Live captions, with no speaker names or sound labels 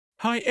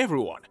Hi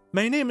everyone,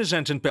 my name is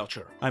Anton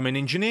Pelcher. I'm an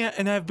engineer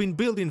and I've been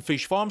building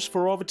fish farms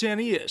for over 10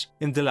 years.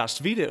 In the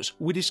last videos,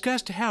 we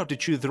discussed how to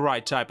choose the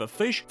right type of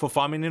fish for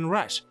farming in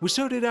RAS. We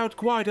sorted out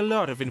quite a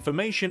lot of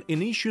information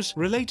and issues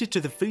related to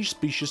the fish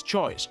species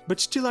choice, but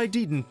still I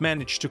didn't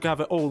manage to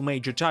cover all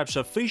major types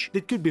of fish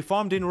that could be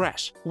farmed in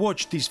RAS.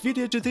 Watch this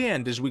video to the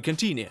end as we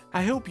continue.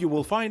 I hope you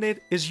will find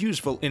it as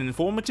useful and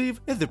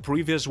informative as the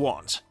previous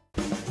ones.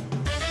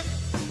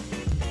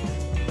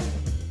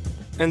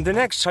 And the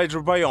next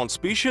hydrobiont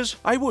species,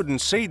 I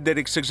wouldn't say that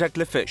it's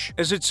exactly fish,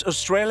 as it's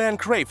Australian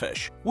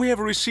crayfish. We have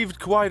received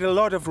quite a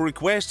lot of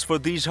requests for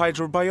these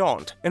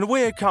hydrobiont, and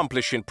we're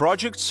accomplishing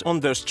projects on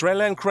the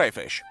Australian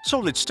crayfish. So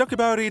let's talk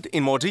about it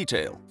in more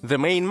detail. The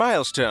main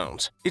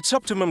milestones. Its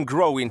optimum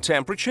growing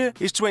temperature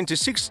is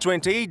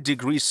 26-28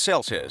 degrees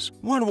Celsius.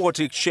 1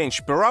 water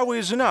exchange per hour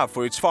is enough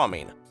for its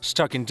farming.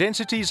 Stocking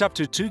density is up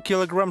to 2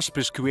 kilograms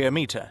per square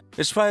meter.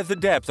 As far as the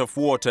depth of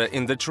water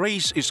in the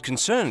trays is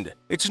concerned,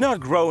 it's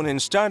not grown in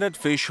standard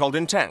fish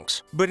holding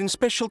tanks, but in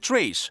special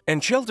trays,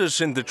 and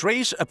shelters in the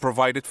trays are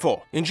provided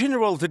for. In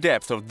general, the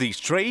depth of these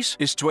trays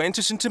is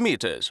 20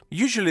 centimeters.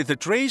 Usually the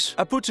trays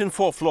are put in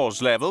 4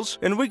 floors levels,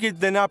 and we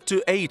get then up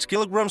to 8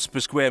 kilograms per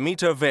square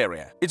meter of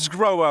area. Its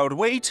grow-out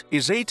weight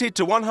is 80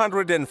 to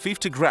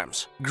 150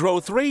 grams.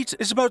 Growth rate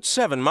is about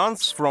 7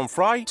 months from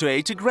fry to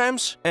 80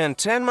 grams and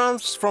 10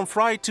 months from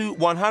fry to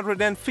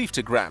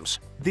 150 grams.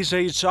 These are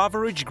its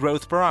average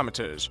growth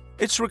parameters.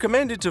 It's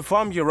recommended to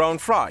farm your own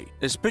fry,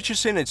 as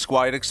purchasing it's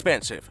quite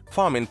expensive.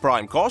 Farming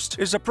prime cost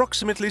is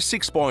approximately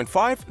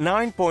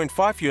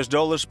 $6.5–9.5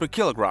 US per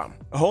kilogram.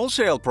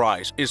 Wholesale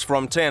price is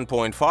from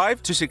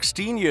 $10.5 to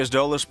 $16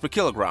 US per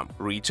kilogram.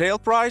 Retail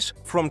price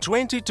from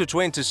 $20 to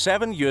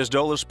 $27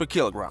 US per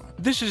kilogram.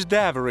 This is the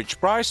average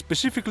price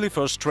specifically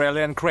for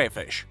Australian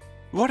crayfish.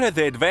 What are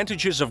the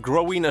advantages of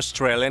growing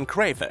Australian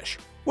crayfish?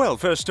 Well,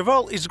 first of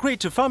all, it's great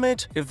to farm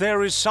it if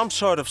there is some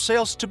sort of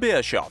sales to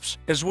beer shops,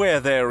 as where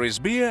there is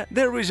beer,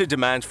 there is a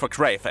demand for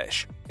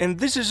crayfish. And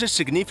this is a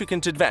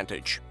significant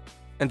advantage.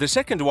 And the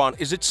second one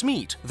is its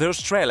meat. The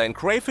Australian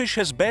crayfish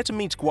has better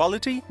meat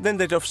quality than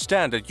that of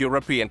standard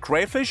European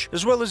crayfish,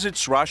 as well as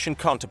its Russian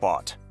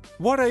counterpart.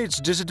 What are its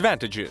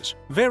disadvantages?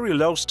 Very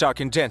low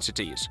stocking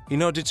densities.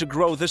 In order to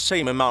grow the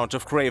same amount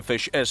of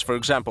crayfish as, for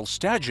example,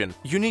 sturgeon,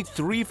 you need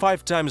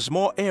 3–5 times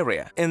more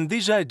area, and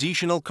these are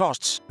additional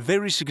costs,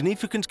 very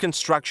significant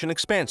construction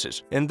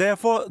expenses, and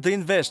therefore the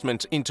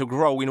investment into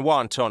growing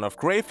 1 ton of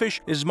crayfish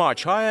is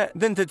much higher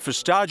than that for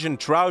sturgeon,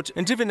 trout,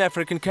 and even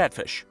African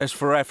catfish. As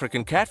for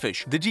African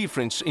catfish, the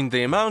difference in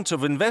the amount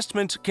of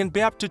investment can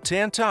be up to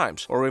 10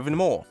 times or even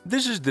more.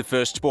 This is the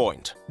first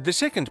point. The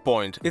second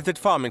point is that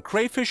farming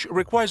crayfish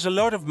requires a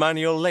lot of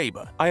manual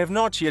labor. I have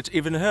not yet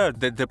even heard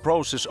that the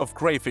process of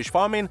crayfish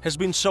farming has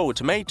been so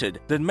automated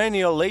that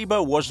manual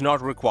labor was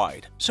not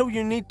required. So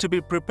you need to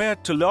be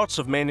prepared to lots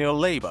of manual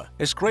labor,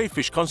 as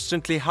crayfish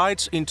constantly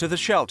hides into the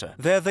shelter.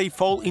 There they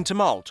fall into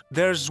mold,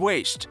 there's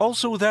waste.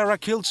 Also there are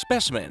killed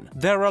specimens,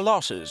 there are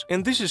losses,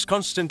 and this is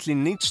constantly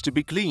needs to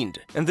be cleaned.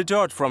 And the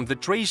dirt from the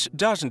trays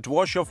doesn't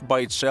wash off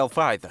by itself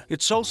either.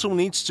 It also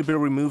needs to be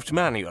removed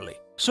manually.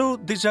 So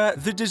these are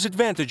the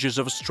disadvantages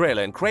of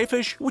Australian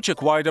crayfish, which are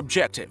quite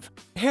objective.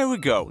 Here we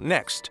go,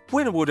 next.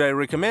 When would I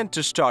recommend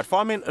to start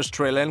farming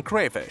Australian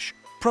crayfish?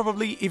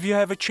 Probably if you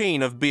have a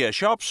chain of beer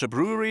shops or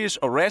breweries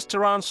or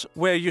restaurants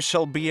where you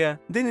sell beer,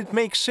 then it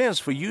makes sense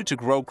for you to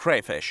grow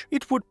crayfish.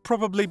 It would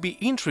probably be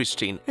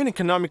interesting and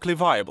economically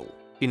viable.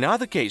 In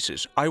other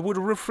cases, I would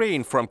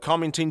refrain from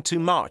commenting too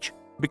much,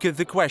 because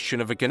the question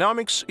of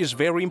economics is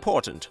very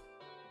important.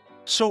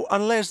 So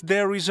unless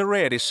there is a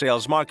ready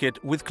sales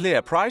market with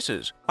clear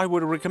prices, I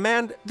would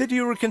recommend that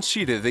you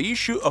reconsider the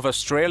issue of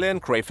Australian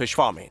crayfish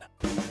farming.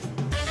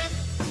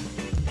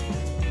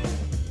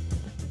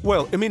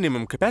 Well, a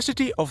minimum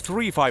capacity of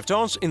 3–5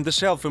 tons in the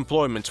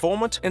self-employment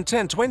format and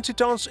 10–20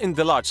 tons in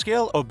the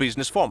large-scale or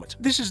business format.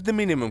 This is the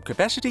minimum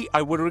capacity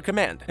I would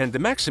recommend, and the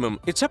maximum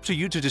it's up to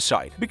you to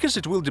decide, because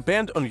it will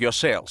depend on your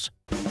sales.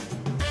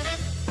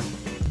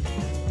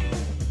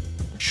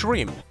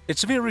 Shrimp.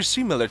 It's very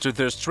similar to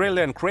the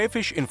Australian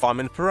crayfish in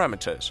farming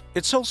parameters.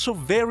 It's also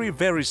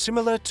very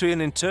similar to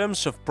it in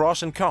terms of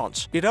pros and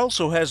cons. It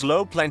also has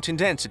low planting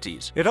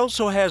densities. It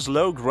also has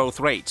low growth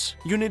rates.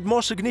 You need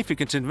more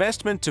significant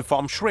investment to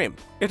farm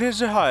shrimp. It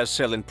has a higher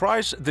selling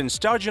price than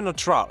sturgeon or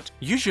trout.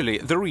 Usually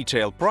the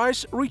retail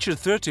price reaches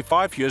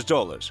 $35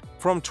 US,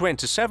 from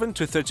 $27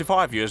 to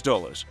 $35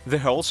 US. The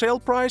wholesale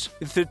price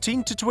is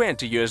 $13 to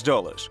 $20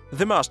 US.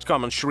 The most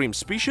common shrimp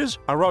species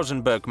are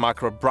Rosenberg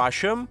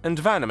macrobruchium and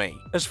Vaname.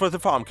 As for the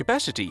farm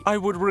capacity, I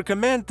would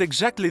recommend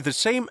exactly the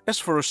same as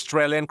for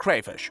Australian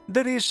crayfish.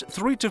 That is,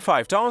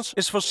 3–5 tons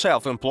is for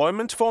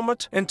self-employment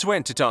format and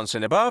 20 tons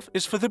and above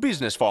is for the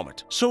business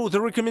format. So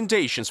the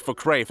recommendations for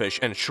crayfish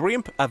and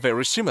shrimp are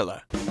very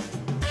similar.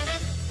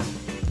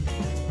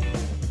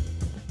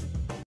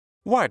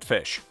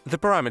 Whitefish. The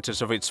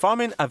parameters of its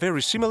farming are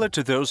very similar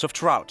to those of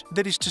trout.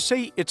 That is to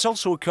say, it's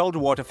also a cold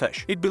water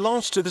fish. It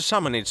belongs to the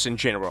salmonids in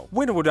general.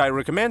 When would I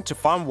recommend to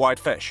farm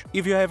whitefish?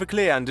 If you have a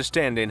clear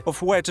understanding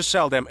of where to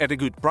sell them at a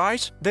good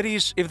price, that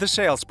is, if the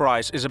sales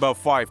price is above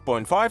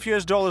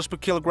 $5.5 per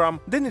kilogram,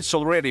 then it's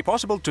already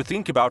possible to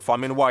think about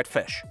farming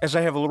whitefish. As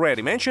I have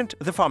already mentioned,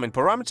 the farming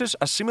parameters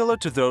are similar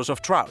to those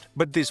of trout,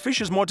 but this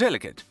fish is more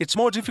delicate. It's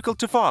more difficult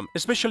to farm,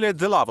 especially at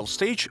the larval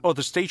stage or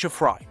the stage of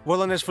fry.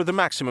 Well, and as for the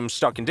maximum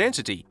stocking density,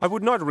 I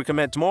would not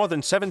recommend more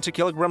than 70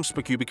 kilograms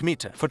per cubic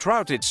meter. For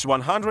trout, it's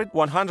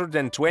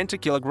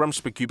 100–120 kilograms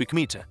per cubic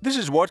meter. This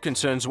is what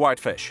concerns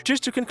whitefish.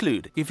 Just to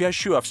conclude, if you are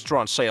sure of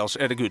strong sales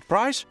at a good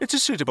price, it's a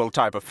suitable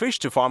type of fish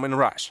to farm in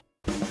RAS.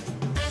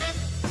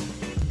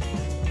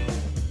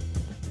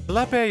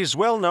 Tilapia is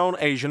well-known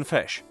Asian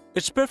fish.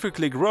 It's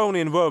perfectly grown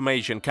in warm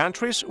Asian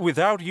countries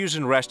without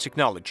using RAS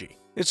technology.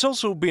 It's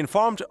also been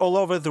farmed all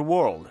over the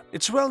world.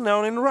 It's well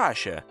known in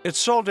Russia. It's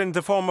sold in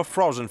the form of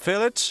frozen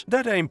fillets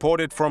that are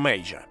imported from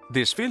Asia.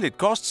 This fillet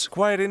costs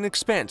quite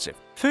inexpensive.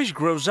 Fish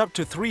grows up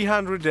to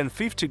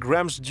 350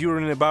 grams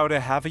during about a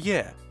half a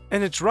year.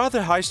 And it's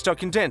rather high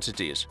stocking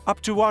densities,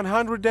 up to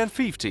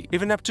 150,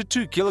 even up to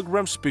 2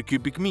 kilograms per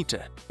cubic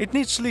meter. It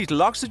needs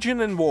little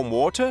oxygen and warm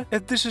water,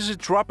 and this is a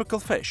tropical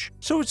fish,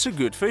 so it's a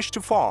good fish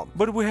to farm.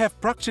 But we have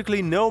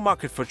practically no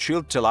market for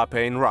chilled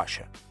tilapia in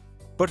Russia.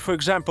 But for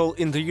example,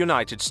 in the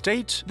United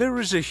States, there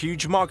is a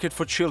huge market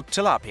for chilled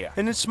tilapia,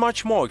 and it's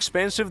much more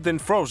expensive than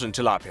frozen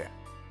tilapia.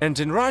 And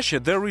in Russia,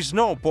 there is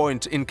no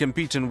point in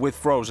competing with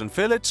frozen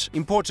fillets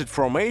imported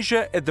from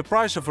Asia at the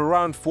price of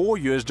around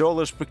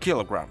 $4 per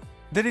kilogram.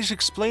 That is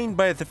explained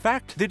by the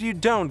fact that you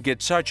don't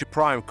get such a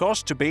prime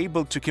cost to be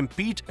able to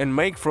compete and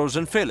make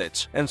frozen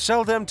fillets and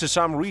sell them to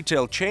some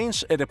retail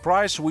chains at a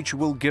price which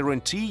will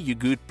guarantee you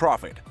good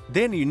profit.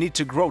 Then you need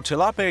to grow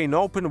tilapia in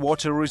open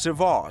water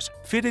reservoirs,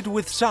 feed it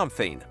with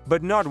something,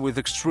 but not with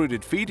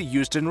extruded feed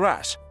used in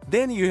RAS.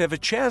 Then you have a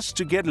chance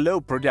to get low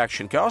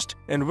production cost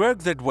and work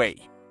that way.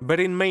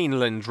 But in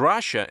mainland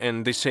Russia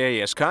and the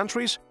CIS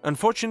countries,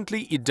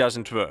 unfortunately, it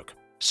doesn't work.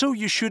 So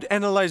you should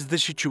analyze the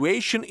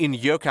situation in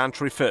your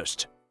country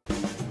first.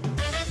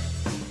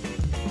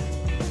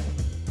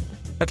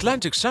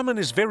 Atlantic salmon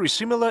is very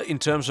similar in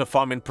terms of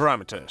farming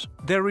parameters.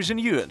 There is a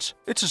nuance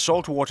 – it's a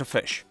saltwater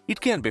fish. It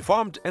can be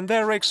farmed, and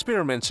there are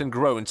experiments in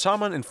growing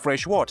salmon in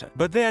fresh water,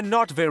 but they are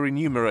not very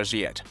numerous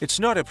yet. It's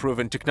not a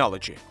proven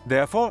technology.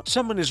 Therefore,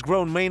 salmon is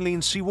grown mainly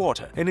in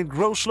seawater, and it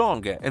grows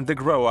longer, and the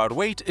grow-out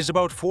weight is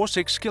about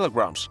 4–6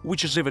 kilograms,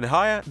 which is even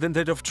higher than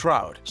that of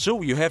trout.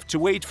 So you have to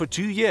wait for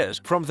 2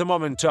 years from the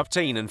moment to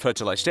obtain and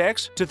fertilized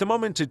eggs to the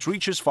moment it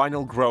reaches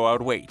final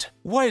grow-out weight.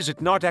 Why is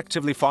it not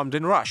actively farmed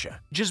in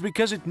Russia? Just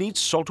because it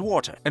needs salt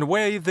water. And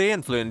where is the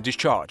effluent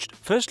discharged?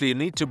 Firstly, you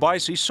need to buy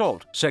sea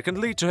salt.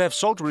 Secondly, to have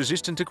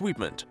salt-resistant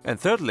equipment. And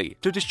thirdly,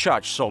 to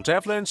discharge salt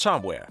effluent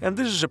somewhere. And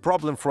this is a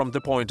problem from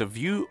the point of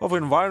view of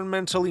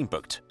environmental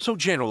impact. So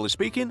generally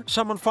speaking,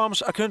 salmon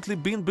farms are currently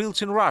being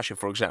built in Russia,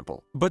 for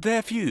example. But they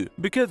are few,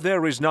 because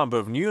there is a number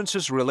of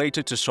nuances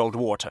related to salt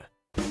water.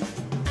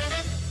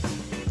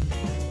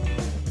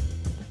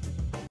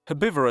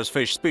 Herbivorous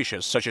fish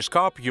species such as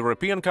carp,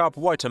 European carp,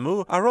 white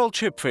amu are all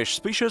cheap fish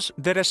species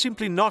that are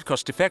simply not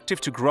cost-effective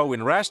to grow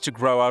in RAS to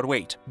grow out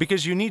weight,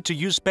 because you need to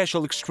use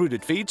special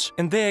extruded feeds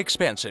and they're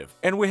expensive.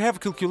 And we have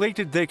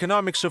calculated the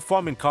economics of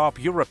farming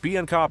carp,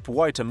 European carp,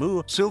 white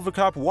amu, silver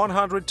carp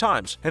 100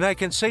 times, and I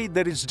can say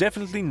that it's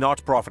definitely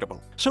not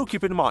profitable. So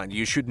keep in mind,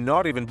 you should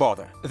not even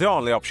bother. The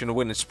only option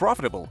when it's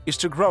profitable is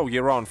to grow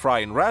your own fry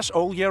in RAS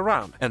all year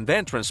round and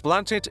then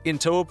transplant it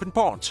into open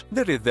ponds.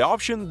 That is the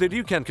option that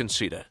you can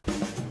consider.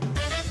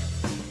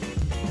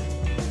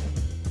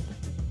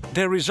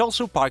 There is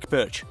also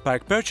pike-perch.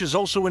 Pike-perch is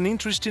also an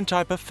interesting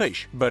type of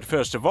fish. But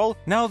first of all,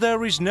 now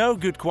there is no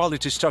good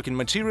quality stocking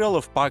material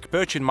of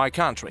pike-perch in my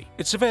country.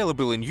 It's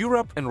available in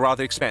Europe and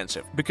rather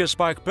expensive, because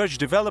pike-perch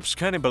develops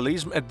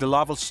cannibalism at the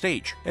larval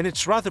stage, and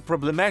it's rather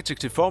problematic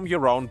to form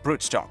your own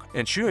broodstock.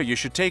 And sure, you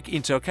should take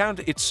into account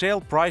its sale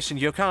price in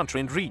your country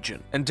and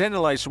region, and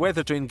analyze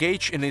whether to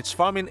engage in its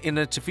farming in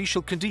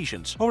artificial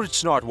conditions, or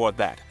it's not worth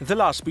that. The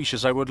last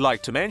species I would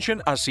like to mention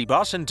are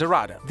seabass and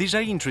dorado. These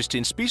are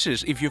interesting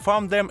species if you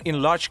farm them in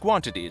large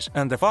quantities,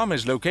 and the farm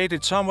is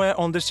located somewhere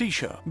on the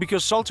seashore,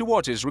 because salty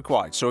water is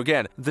required. So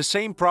again, the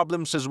same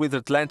problems as with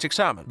Atlantic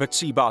salmon, but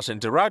sea bass and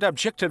dorado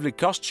objectively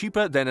cost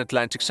cheaper than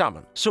Atlantic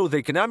salmon. So the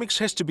economics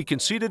has to be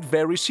considered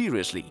very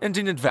seriously and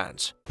in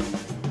advance.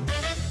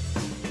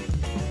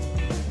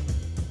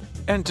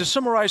 And to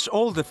summarize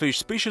all the fish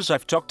species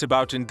I've talked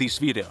about in this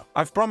video,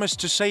 I've promised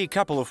to say a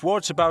couple of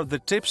words about the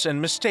tips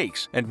and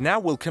mistakes, and now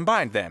we'll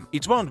combine them.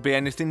 It won't be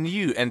anything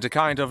new and a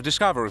kind of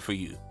discovery for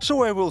you.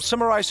 So I will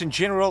summarize in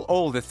general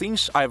all the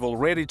things I've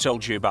already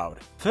told you about.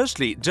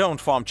 Firstly, don't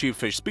farm cheap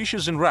fish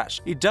species in RAS.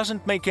 It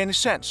doesn't make any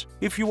sense.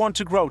 If you want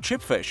to grow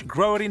cheap fish,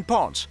 grow it in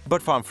ponds,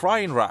 but farm fry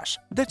in RAS.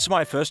 That's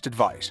my first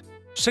advice.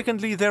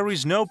 Secondly, there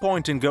is no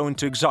point in going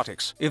to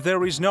exotics. If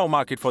there is no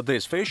market for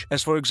this fish,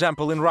 as for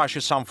example in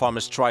Russia some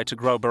farmers tried to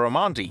grow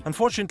barramundi,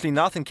 unfortunately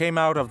nothing came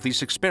out of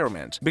this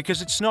experiment,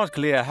 because it's not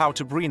clear how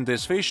to bring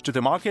this fish to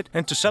the market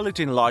and to sell it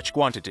in large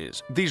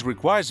quantities. This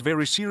requires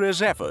very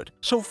serious effort,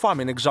 so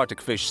farming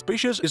exotic fish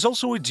species is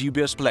also a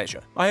dubious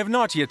pleasure. I have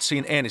not yet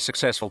seen any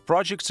successful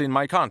projects in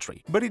my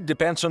country, but it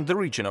depends on the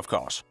region, of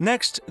course.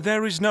 Next,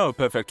 there is no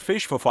perfect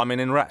fish for farming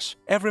in RAS.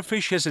 Every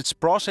fish has its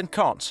pros and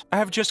cons. I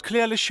have just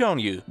clearly shown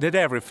you that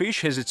every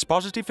fish has its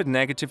positive and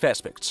negative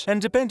aspects,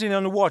 and depending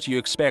on what you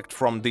expect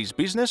from this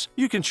business,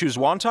 you can choose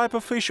one type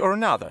of fish or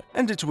another,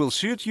 and it will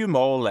suit you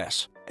more or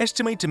less.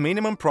 Estimate a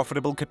minimum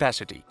profitable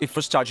capacity. If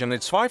for sturgeon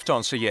it's 5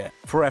 tons a year,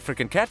 for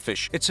African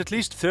catfish it's at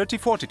least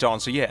 30–40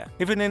 tons a year,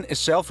 even in a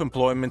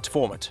self-employment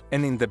format.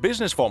 And in the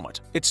business format,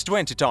 it's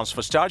 20 tons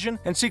for sturgeon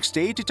and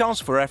 60–80 tons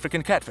for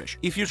African catfish.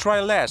 If you try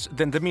less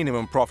than the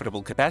minimum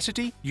profitable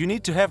capacity, you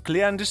need to have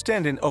clear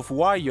understanding of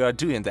why you are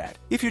doing that.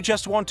 If you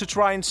just want to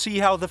try and see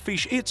how the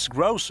fish eats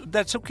grows,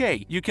 that's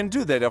okay, you can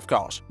do that of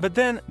course. But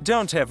then,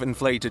 don't have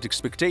inflated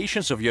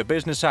expectations of your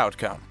business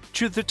outcome.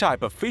 Choose the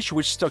type of fish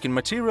which stocking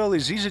material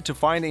is easy to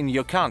find in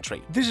your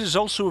country. This is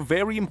also a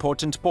very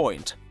important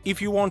point. If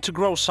you want to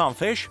grow some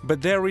fish,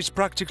 but there is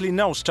practically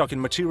no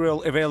stocking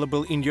material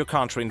available in your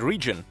country and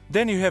region,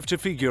 then you have to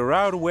figure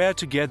out where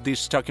to get this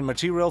stocking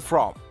material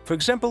from. For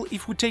example,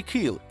 if we take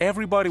eel,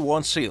 everybody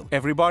wants eel,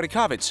 everybody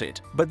covets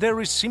it, but there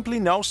is simply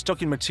no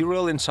stocking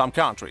material in some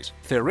countries.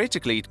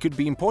 Theoretically, it could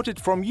be imported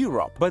from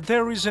Europe, but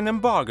there is an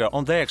embargo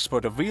on the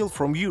export of eel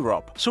from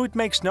Europe, so it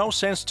makes no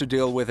sense to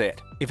deal with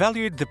it.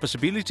 Evaluate the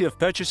possibility of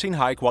purchasing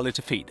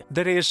high-quality feed,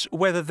 that is,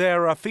 whether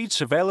there are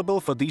feeds available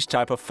for this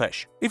type of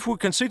fish. If we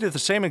consider the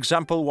same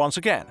example once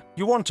again,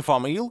 you want to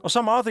farm eel or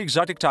some other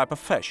exotic type of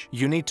fish,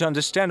 you need to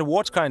understand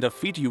what kind of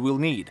feed you will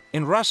need.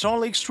 In RAS,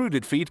 only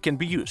extruded feed can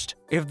be used.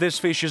 If this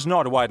fish is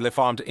not widely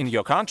farmed in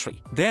your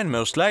country, then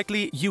most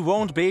likely you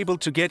won't be able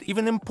to get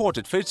even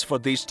imported feeds for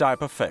this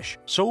type of fish,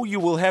 so you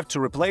will have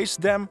to replace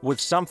them with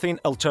something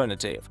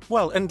alternative.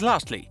 Well, and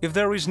lastly, if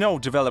there is no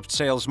developed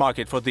sales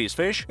market for these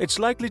fish, it's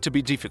likely to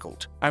be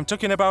difficult. I'm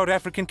talking about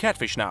African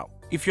catfish now.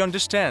 If you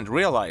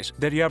realize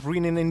that you are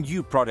bringing a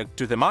new product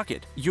to the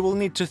market, you will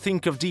need to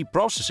think of deep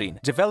processing,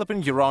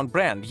 developing your own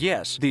brand.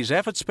 Yes, these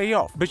efforts pay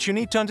off, but you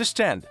need to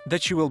understand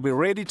that you will be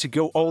ready to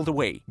go all the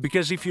way.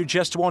 Because if you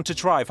just want to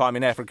try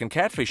farming African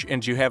catfish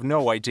and you have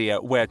no idea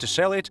where to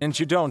sell it and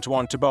you don't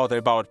want to bother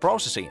about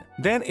processing,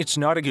 then it's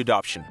not a good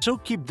option. So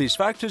keep these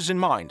factors in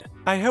mind.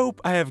 I hope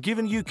I have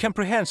given you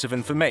comprehensive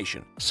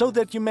information, so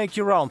that you make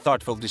your own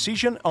thoughtful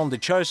decision on the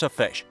choice of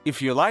fish.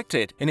 If you liked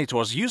it and it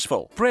was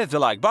useful, press the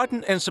like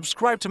button and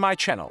subscribe to my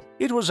channel.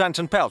 It was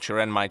Anton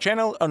Pelcher and my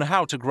channel on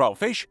how to grow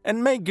fish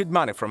and make good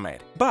money from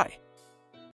it. Bye!